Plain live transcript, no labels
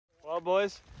Well,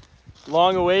 boys,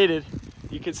 long awaited.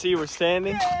 You can see we're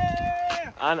standing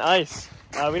on ice.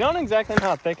 We don't exactly know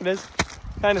how thick it is.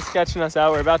 Kind of sketching us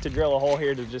out. We're about to drill a hole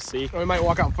here to just see. Or we might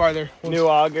walk out farther. New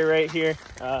auger right here.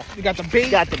 You got the bait.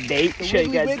 Got the bait. The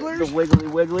wiggly wigglers. The wiggly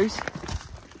wigglers.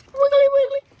 Wiggly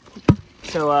wiggly.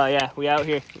 So yeah, we out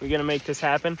here. We're gonna make this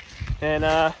happen.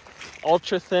 And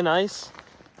ultra thin ice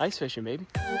fishing, baby.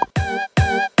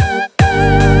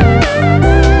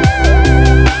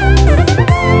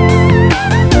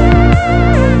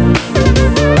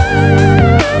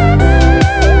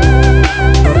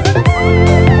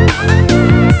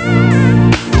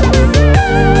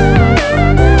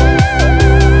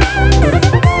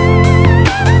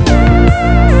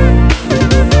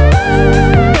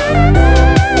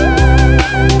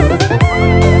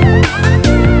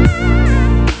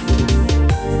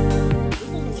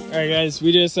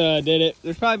 We just did it.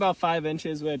 There's probably about 5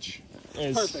 inches, which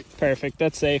is perfect.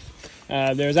 That's safe.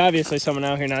 There was obviously someone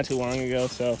out here not too long ago,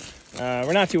 so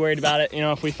we're not too worried about it. You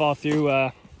know, if we fall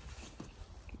through,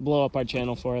 blow up our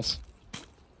channel for us.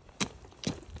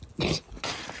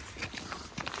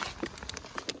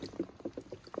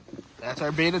 That's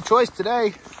our bait of choice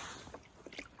today.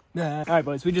 All right,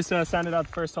 boys. We just sounded out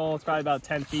the first hole. It's probably about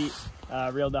 10 feet.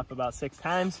 Reeled up about 6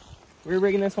 times. We were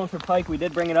rigging this one for pike. We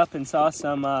did bring it up and saw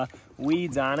some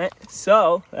weeds on it.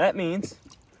 So that means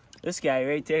this guy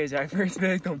right there is our first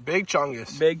victim. Big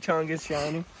Chungus. Big Chungus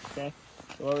shiny. Okay.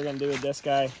 So what we're gonna do with this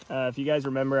guy? If you guys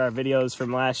remember our videos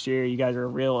from last year, you guys are a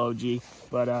real OG.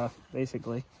 But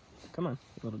basically, come on,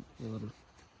 a little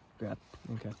grab.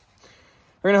 Okay.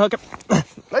 We're gonna hook him.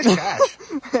 Nice catch.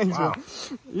 Wow.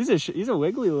 He's a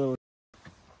wiggly little.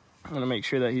 I'm gonna make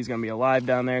sure that he's gonna be alive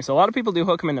down there. So a lot of people do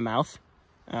hook him in the mouth.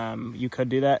 You could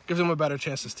do that. Gives him a better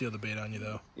chance to steal the bait on you,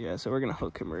 though. Yeah, so we're gonna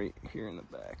hook him right here in the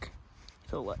back.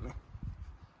 If he'll let me.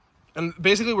 And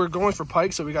basically, we're going for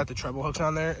pike, so we got the treble hooks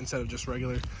on there instead of just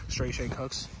regular straight shank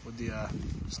hooks with the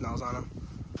snells on them.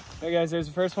 Hey guys, there's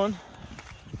the first one.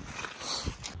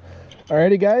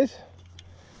 Alrighty, guys.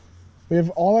 We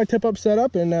have all our tip ups set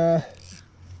up, and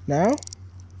now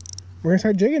we're gonna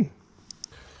start jigging.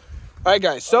 All right,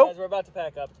 guys. So guys, we're about to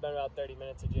pack up. It's been about 30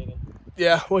 minutes of jigging.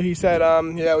 Yeah, well, he said,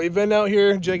 yeah, we've been out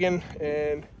here jigging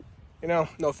and, you know,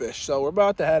 no fish. So we're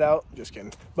about to head out. Just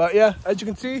kidding. But yeah, as you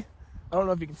can see, I don't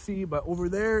know if you can see, but over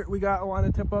there we got a line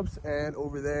of tip-ups, and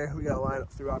over there we got a line up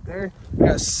throughout there. We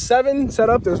got 7 set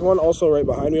up. There's one also right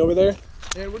behind me over there.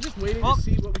 And we're just waiting to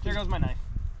see what we can... There goes my knife.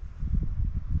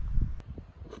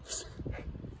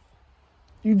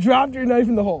 You dropped your knife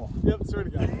in the hole. Yep, swear to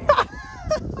God.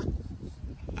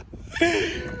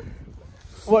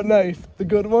 What knife? The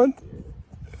good one?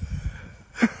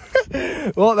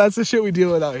 Well, that's the shit we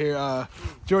deal with out here.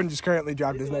 Jordan just currently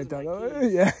dropped his knife down.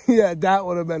 Yeah, that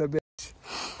would have been a bitch.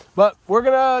 But we're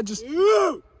gonna just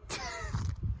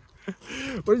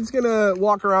we're just gonna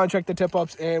walk around, check the tip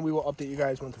ups, and we will update you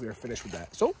guys once we are finished with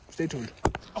that. So stay tuned.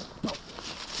 Oh, no.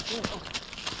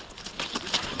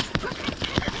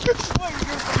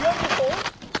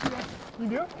 You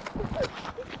do?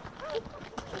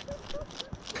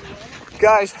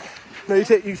 Guys, no, you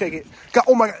take it. God,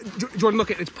 oh my God, Jordan,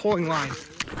 look it's pulling line.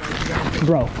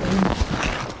 Bro.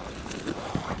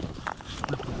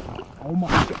 Oh my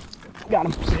God. Got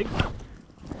him. Big.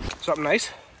 Something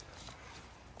nice.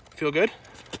 Feel good?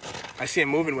 I see him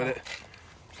moving with it.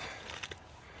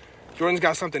 Jordan's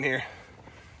got something here.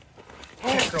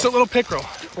 It's a little pickerel.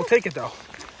 We'll take it though.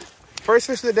 First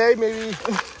fish of the day, maybe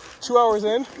 2 hours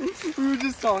in. We were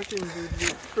just talking,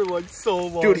 dude, for like so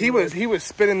long. Dude, he was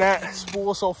spinning that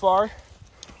spool so far.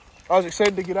 I was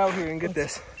excited to get out here and get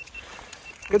this.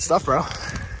 Good stuff, bro.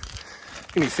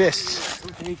 Give me fish.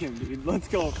 Take him, dude. Let's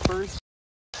go. First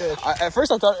fish. At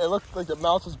first I thought it looked like the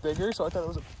mouth was bigger, so I thought it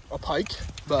was a pike,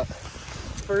 but...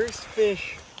 First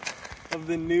fish of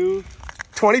the new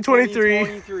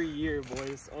 2023 year,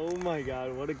 boys. Oh my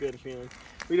God, what a good feeling.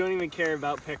 We don't even care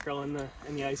about pickerel in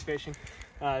the ice fishing.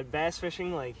 Bass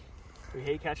fishing, like, we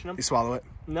hate catching them. You swallow it?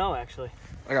 No, actually.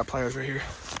 I got pliers right here.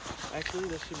 Actually,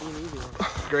 this should be an easy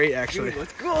one. Great, actually. Dude,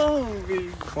 let's go, baby.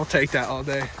 We'll take that all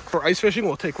day. For ice fishing,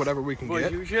 we'll take whatever we can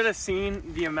get. You should have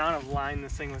seen the amount of line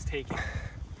this thing was taking.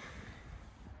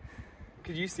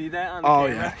 Could you see that on the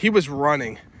camera? Yeah, he was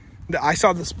running. I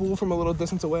saw the spool from a little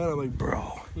distance away, and I'm like,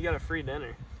 bro. You got a free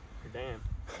dinner. Damn.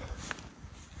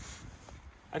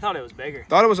 I thought it was bigger.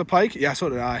 Thought it was a pike? Yeah, so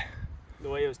did I. The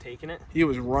way it was taking it? He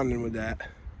was running with that.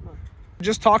 Huh.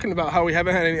 Just talking about how we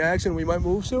haven't had any action. We might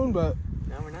move soon, but...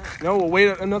 No, we're not. No, we'll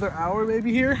wait another hour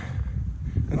maybe here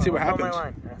and see what happens. Let go of my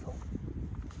line, asshole.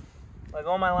 Let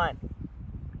go of my line.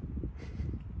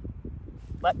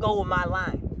 Let go of my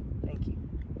line. Thank you.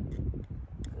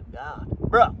 Good God.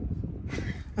 Bro.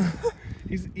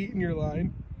 He's eating your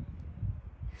line.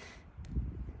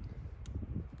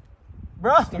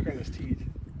 Bro. Stuck on his teeth.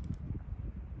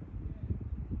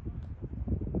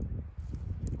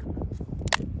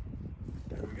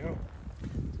 There we go.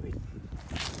 Sweet.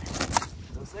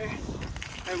 Goes there.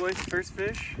 Alright boys, first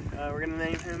fish. We're gonna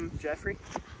name him Jeffrey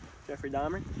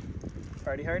Dahmer.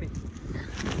 Party hardy.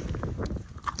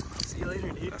 See you later,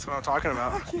 dude. That's what I'm talking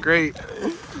about. Great.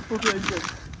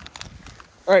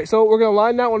 All right, so we're gonna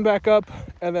line that one back up,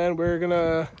 and then we're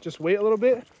gonna just wait a little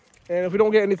bit. And if we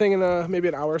don't get anything in maybe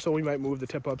an hour or so, we might move the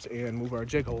tip ups and move our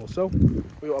jig hole. So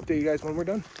we will update you guys when we're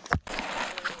done.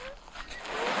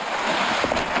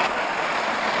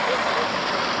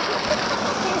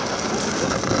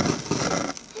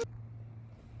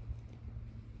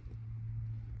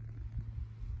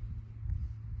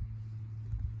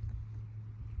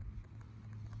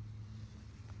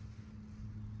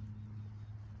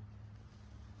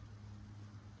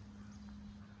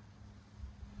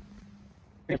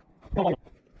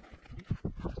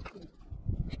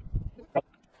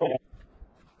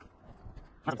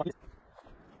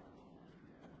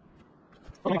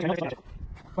 I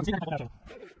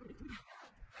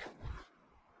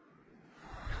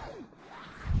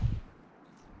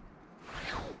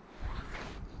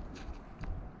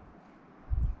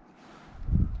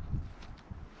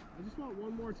just want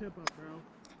one more tip up, bro.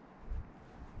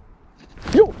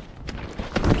 Yo!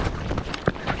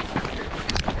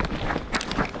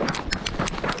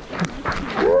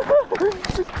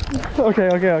 Okay.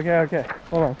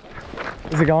 Hold on.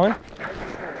 Is it going?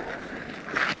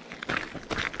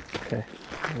 Okay,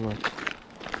 hold on.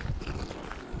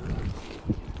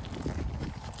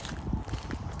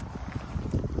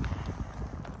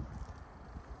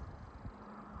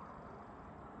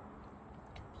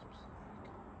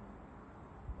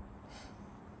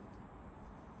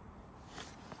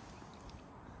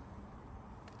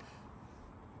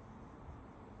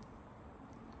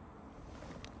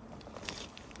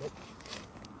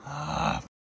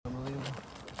 Unbelievable.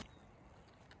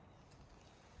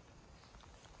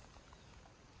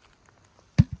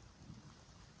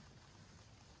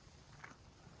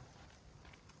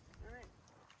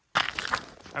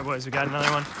 Alright boys, we got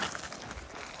another one.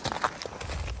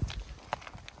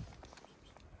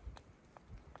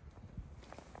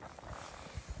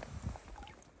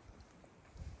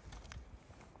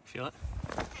 Feel it?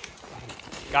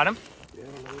 Got him? Yeah,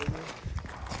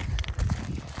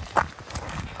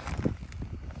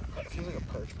 it feels like a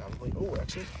perch probably. Oh,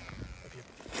 actually.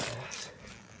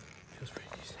 Feels pretty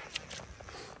decent.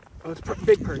 Oh, it's a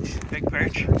big perch. Big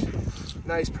perch?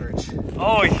 Nice perch.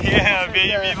 Oh yeah,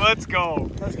 baby, let's go.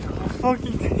 Let's go.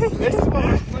 Fucking This is what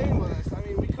was playing with us. I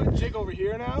mean, we could jig over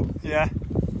here now. Yeah.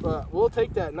 But we'll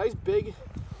take that. Nice big,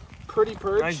 pretty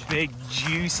perch. Nice big,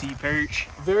 juicy perch.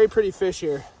 Very pretty fish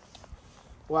here.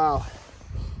 Wow.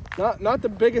 Not the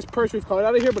biggest perch we've caught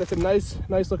out of here, but it's a nice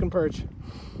looking perch.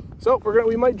 So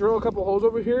we might drill a couple holes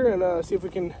over here and see if we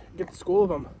can get the school of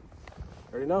them.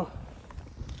 Already know.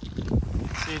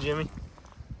 See you, Jimmy.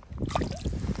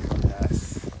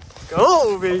 Yes.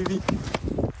 Go, baby.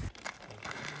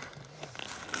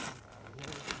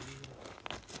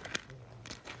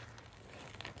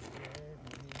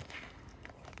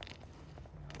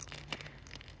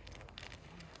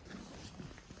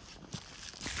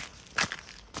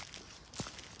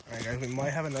 Alright guys, we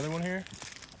might have another one here.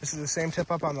 This is the same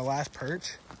tip up on the last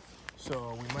perch.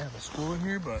 So we might have a school in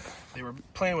here, but they were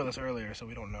playing with us earlier, so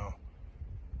we don't know.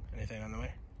 Anything on the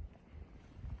way?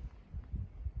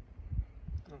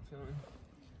 Not feeling.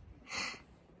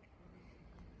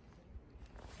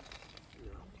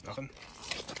 Nothing?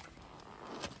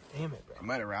 Damn it, bro. It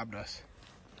might have robbed us.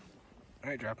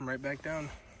 Alright, drop him right back down.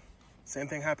 Same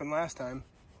thing happened last time.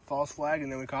 False flag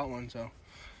and then we caught one, so.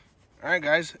 Alright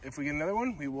guys, if we get another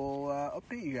one, we will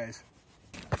update you guys.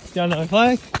 Got another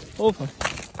flag? Oh, flag.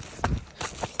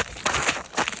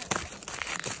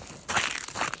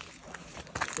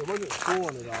 It wasn't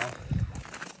schooling at all.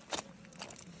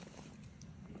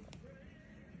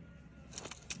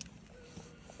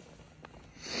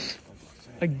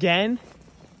 Again?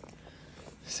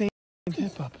 Same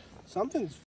tip up.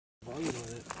 Something's bugging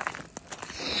with it.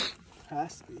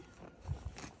 Has to be.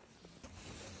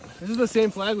 This is the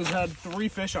same flag. We've had 3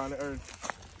 fish on it, or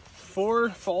 4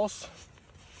 false,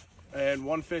 and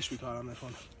 1 fish we caught on this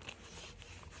one.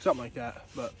 Something like that,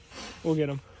 but We'll get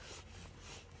them.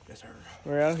 yes sir.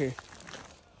 We're out here.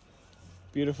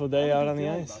 Beautiful day out on the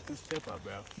ice. About this tip up,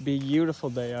 bro. Beautiful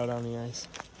day out on the ice.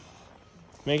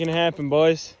 Making it happen,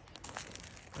 boys.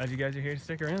 Glad you guys are here to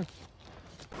stick around.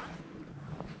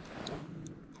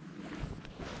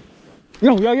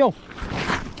 Yo.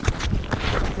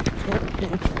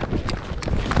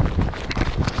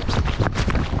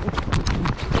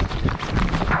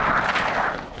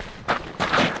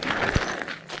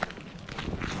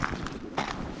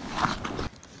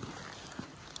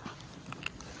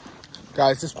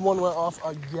 Guys, this one went off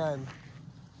again.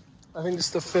 I think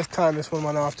this is the 5th time this one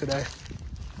went off today.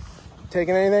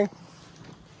 Taking anything?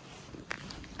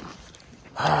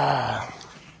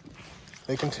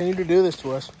 They continue to do this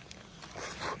to us.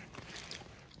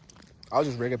 I'll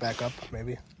just rig it back up,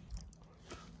 maybe.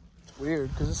 It's weird,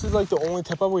 because this is like the only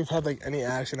tip up we've had like any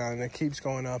action on, and it keeps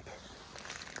going up.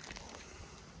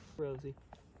 Rosie.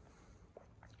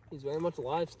 He's very much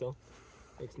alive still.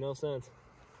 Makes no sense.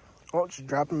 Well, just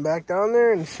drop him back down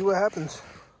there and see what happens.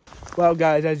 Well,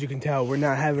 guys, as you can tell, we're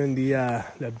not having the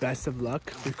best of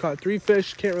luck. We've caught 3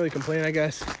 fish. Can't really complain, I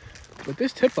guess. But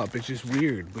this tip up is just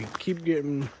weird. We keep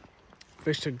getting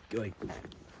fish to like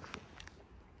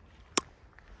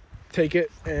take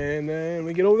it, and then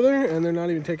we get over there and they're not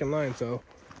even taking line. So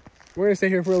we're gonna stay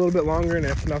here for a little bit longer, and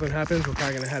if nothing happens, we're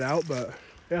probably gonna head out. But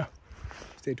yeah,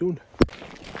 stay tuned.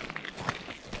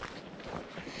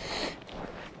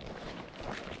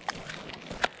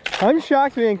 I'm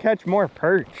shocked we didn't catch more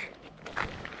perch.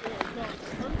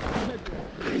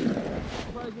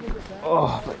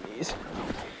 Oh, my knees.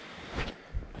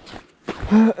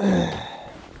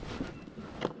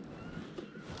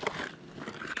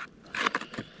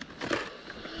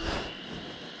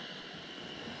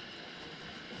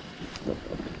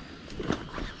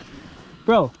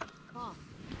 Bro,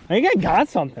 I think I got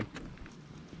something.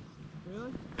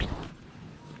 Really?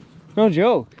 No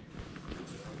joke.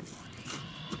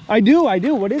 I do.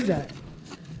 What is that?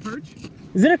 Perch?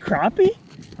 Is it a crappie?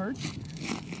 Perch?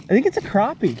 I think it's a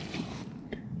crappie.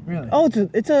 Really? Oh,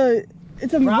 it's a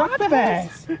rock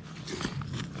bass.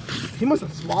 He must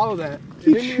have swallowed that.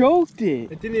 He choked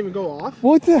it. It didn't even go off?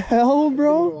 What the hell, It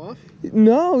bro? didn't go off?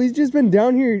 No, he's just been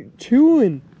down here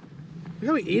chewing. Look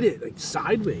how he ate it, like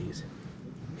sideways.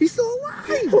 He's still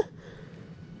alive!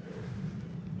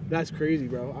 That's crazy,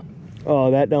 bro.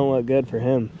 Oh, that don't look good for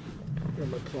him.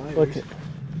 Look at,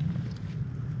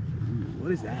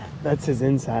 what is that? that's his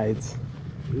insides.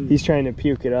 Ooh. He's trying to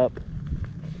puke it up.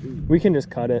 Ooh. We can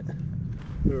just cut it.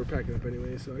 We were packing up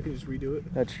anyway, so I can just redo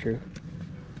it. That's true.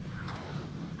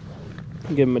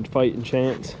 Give him a fighting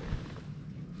chance.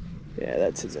 Yeah,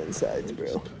 that's his insides,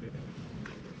 bro.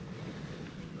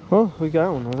 Well, we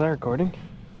got one. Was I recording?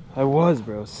 I was,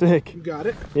 bro. Sick. You got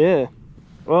it? Yeah.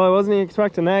 Well, I wasn't even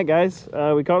expecting that, guys.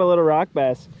 We caught a little rock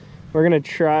bass. We're going to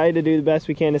try to do the best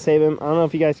we can to save him. I don't know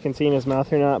if you guys can see in his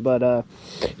mouth or not, but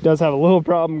he does have a little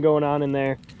problem going on in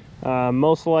there.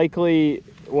 Most likely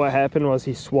what happened was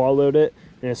he swallowed it,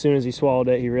 and as soon as he swallowed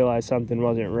it, he realized something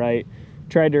wasn't right.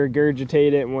 Tried to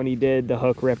regurgitate it, and when he did, the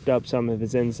hook ripped up some of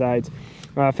his insides.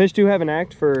 Fish do have an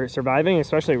act for surviving,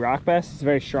 especially rock bass. It's a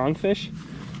very strong fish.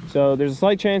 So there's a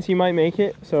slight chance he might make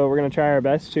it. So we're going to try our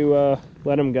best to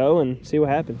let him go and see what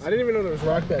happens. I didn't even know there was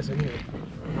rock bass in here,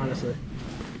 honestly.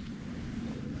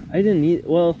 I didn't eat,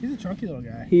 well, He's a chunky little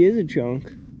guy. he is a chunk.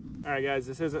 All right, guys,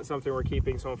 this isn't something we're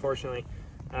keeping, so unfortunately,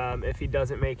 if he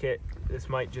doesn't make it, this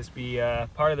might just be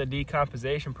part of the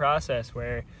decomposition process,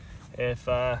 where if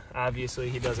obviously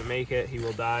he doesn't make it, he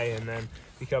will die and then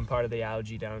become part of the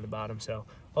algae down at the bottom. So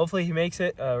hopefully he makes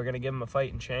it. We're going to give him a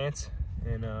fighting chance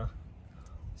and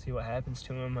see what happens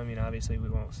to him. I mean, obviously we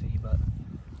won't see, but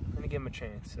I'm going to give him a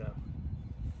chance. So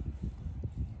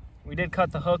we did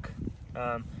cut the hook.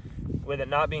 With it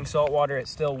not being saltwater, it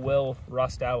still will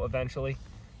rust out eventually.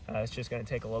 It's just going to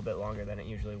take a little bit longer than it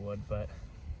usually would, but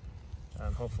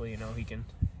hopefully, you know, he can.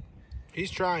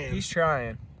 He's trying. He's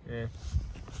trying. Yeah.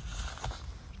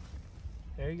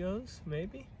 There he goes,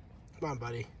 maybe. Come on,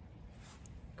 buddy.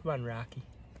 Come on, Rocky.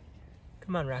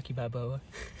 Come on, Rocky Balboa.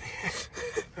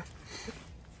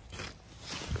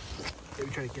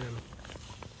 Maybe try to get him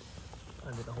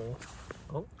Under the hole.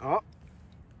 Oh. Oh.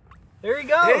 There he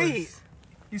goes. Hey.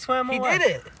 He swam away. He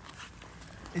did it.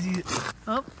 Is he?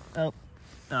 Oh. Oh.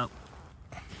 Oh.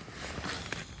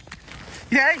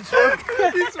 Yeah, he swam.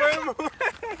 He swam away.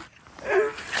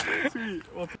 Sweet.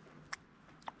 Well,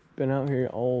 been out here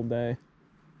all day.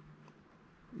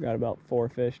 Got about 3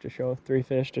 fish to show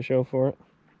for it.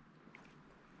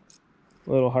 A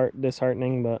little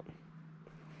disheartening, but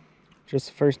just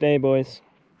the first day, boys.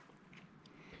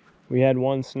 We had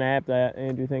one snap that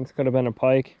Andrew thinks could have been a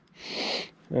pike.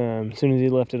 As soon as he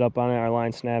lifted up on it, our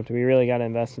line snapped. We really got to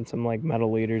invest in some like metal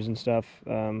leaders and stuff.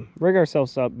 Rig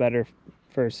ourselves up better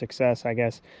for success, I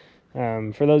guess.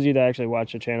 For those of you that actually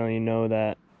watch the channel, you know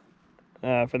that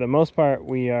for the most part,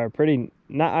 we are pretty,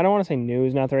 I don't want to say new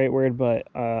is not the right word, but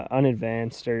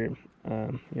unadvanced, or,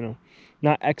 you know,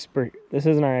 not expert. This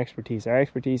isn't our expertise. Our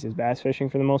expertise is bass fishing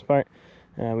for the most part.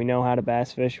 We know how to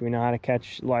bass fish. We know how to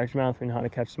catch largemouth. We know how to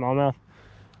catch smallmouth.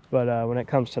 But when it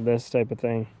comes to this type of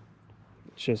thing,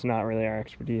 it's just not really our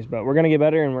expertise. But we're going to get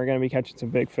better, and we're going to be catching some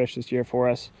big fish this year for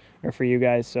us, or for you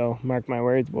guys. So mark my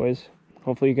words, boys.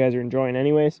 Hopefully you guys are enjoying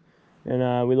anyways.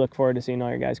 And we look forward to seeing all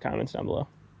your guys' comments down below.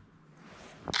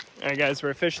 All right, guys, we're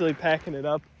officially packing it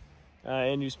up.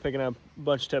 Andrew's picking up a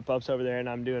bunch of tip-ups over there, and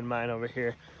I'm doing mine over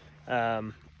here.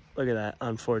 Look at that,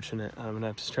 unfortunate. I'm gonna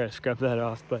have to try to scrub that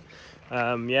off. But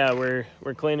yeah, we're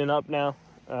cleaning up now.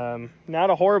 Not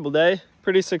a horrible day,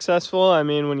 pretty successful. I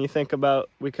mean, when you think about,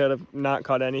 we could have not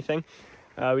caught anything.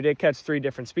 We did catch 3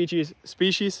 different species.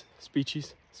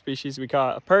 We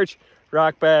caught a perch,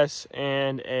 rock bass,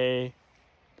 and a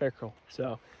pickerel.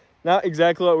 So not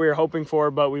exactly what we were hoping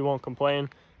for, but we won't complain.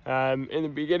 In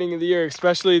the beginning of the year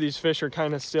especially, these fish are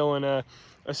kind of still in a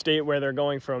state where they're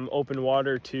going from open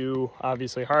water to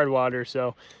obviously hard water,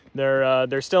 so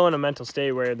they're still in a mental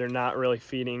state where they're not really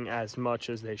feeding as much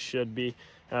as they should be,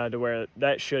 to where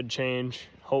that should change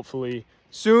hopefully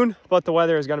soon. But the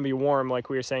weather is going to be warm, like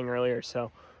we were saying earlier,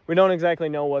 so we don't exactly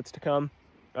know what's to come.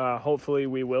 Hopefully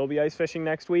we will be ice fishing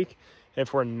next week.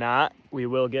 If we're not, we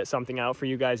will get something out for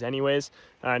you guys anyways.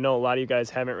 I know a lot of you guys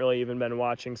haven't really even been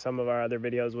watching some of our other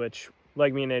videos, which,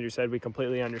 like me and Andrew said, we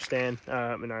completely understand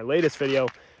in our latest video.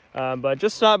 But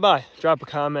just stop by, drop a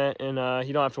comment, and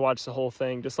you don't have to watch the whole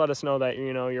thing. Just let us know that,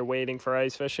 you know, you're waiting for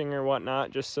ice fishing or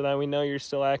whatnot, just so that we know you're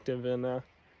still active and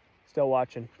still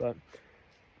watching. But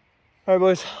all right,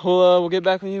 boys, we'll get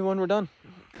back with you when we're done.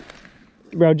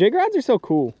 Bro, jig rods are so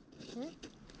cool.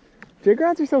 Jig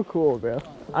rods are so cool, bro.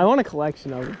 I want a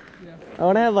collection of them. Yeah. I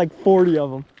want to have like 40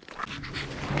 of them.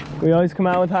 We always come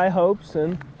out with high hopes,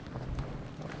 and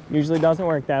usually doesn't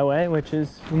work that way, which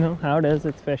is, you know, how it is.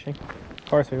 It's fishing. Of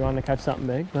course, we want to catch something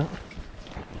big, but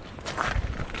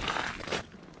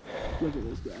look at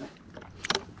this guy.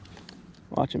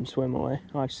 Watch him swim away.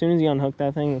 Watch, as soon as you unhook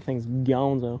that thing, the thing's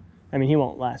gone. So, I mean, he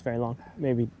won't last very long.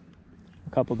 Maybe a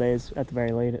couple days at the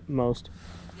very late at most.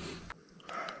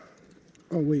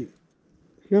 Oh wait.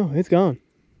 No, it's gone.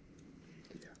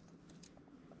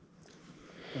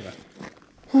 Yeah. Okay.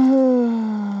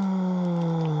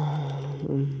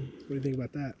 What do you think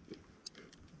about that?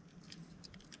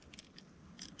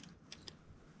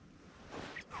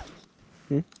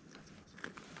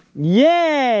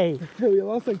 Yay! We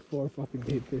lost like 4 fucking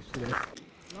bait fish today.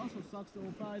 It also sucks that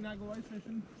we'll probably not go ice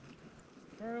fishing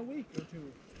for a week or 2.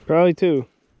 Probably 2.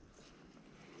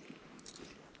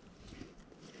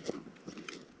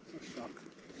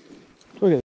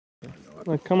 Look at that.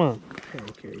 Like, come on.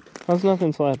 Pancake. How's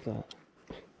nothing slapped that?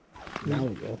 Now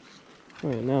we go. Oh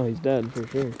yeah, now he's dead for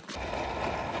sure.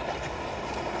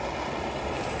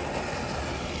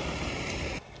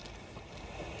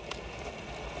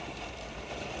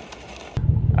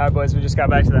 Alright, boys, we just got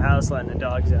back to the house letting the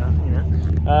dogs out, you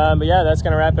know. But yeah, that's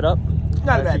gonna wrap it up.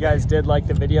 If you guys did like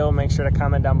the video, make sure to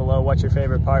comment down below what your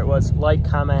favorite part was. Like,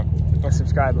 comment, and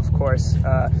subscribe, of course.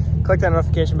 Click that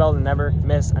notification bell to never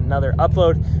miss another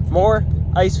upload. More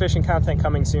ice fishing content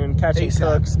coming soon. Catching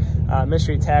hooks,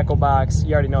 mystery tackle box.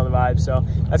 You already know the vibe. So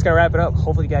that's gonna wrap it up.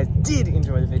 Hopefully you guys did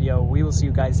enjoy the video. We will see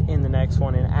you guys in the next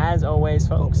one. And as always,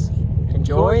 folks,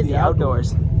 enjoy the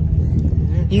outdoors.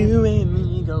 You and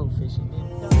me go fishing.